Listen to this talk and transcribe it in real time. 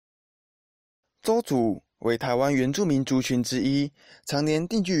鄒族为台湾原住民族群之一，常年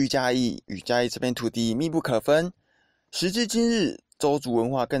定居于嘉义，与嘉义这片土地密不可分。时至今日，鄒族文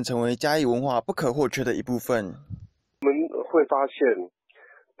化更成为嘉义文化不可或缺的一部分。我们会发现，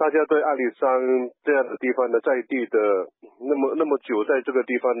大家对阿里山这样的地方的在地的那么久在这个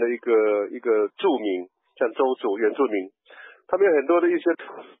地方的一个住民，像鄒族原住民，他们有很多的一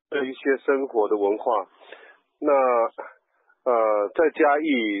些生活的文化。那在嘉义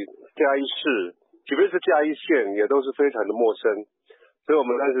市，即便是嘉义县，也都是非常的陌生。所以我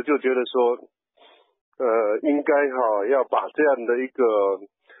们当时就觉得说，应该要把这样的一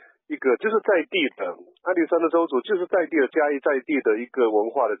个就是在地的阿里山的鄒族，就是在地的嘉义在地的一个文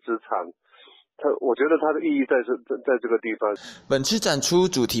化的资产。我觉得它的意义在这个地方。本次展出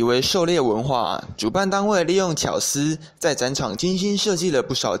主题为狩猎文化，主办单位利用巧思，在展场精心设计了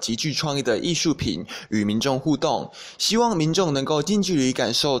不少极具创意的艺术品，与民众互动，希望民众能够近距离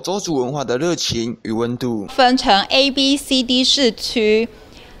感受鄒族文化的热情与温度。分成 A、B、C、D 四区，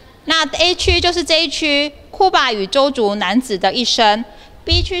那 A 区就是这一区库巴与鄒族男子的一生，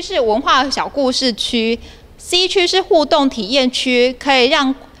 B 区是文化小故事区， C 区是互动体验区，可以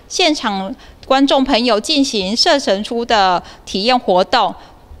让现场观众朋友进行射神出的体验活动。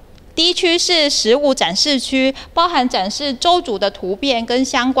D 区是食物展示区，包含展示鄒族的图片跟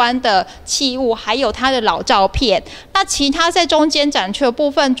相关的器物，还有它的老照片。那其他在中间展区的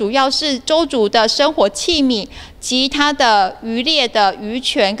部分，主要是鄒族的生活器皿及它的渔猎的渔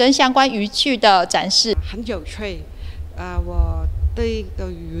权跟相关渔具的展示。很有趣，我对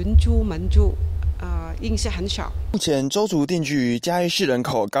原住民族印象很少。目前鄒族定居于嘉义市，人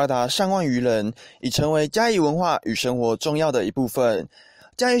口高达上万余人，已成为嘉义文化与生活重要的一部分。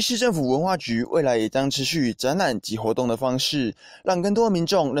嘉义市政府文化局未来也将持续以展览及活动的方式，让更多民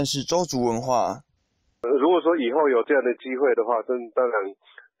众认识鄒族文化。如果说以后有这样的机会的话，当然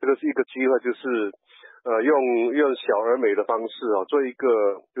这个是一个机会，就是用小而美的方式做一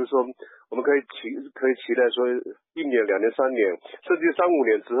个，就是说我们可以期待说1年、2年、3年，甚至3、5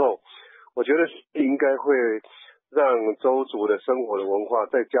年之后，我觉得应该会让鄒族的生活的文化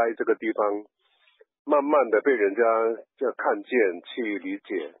在嘉义这个地方慢慢的被人家看见去理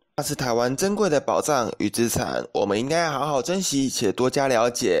解。那是台湾珍贵的宝藏与资产，我们应该好好珍惜且多加了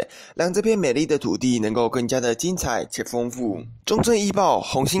解，让这片美丽的土地能够更加的精彩且丰富。中正一报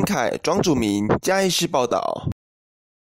洪新凯、庄祖明，嘉义市报道。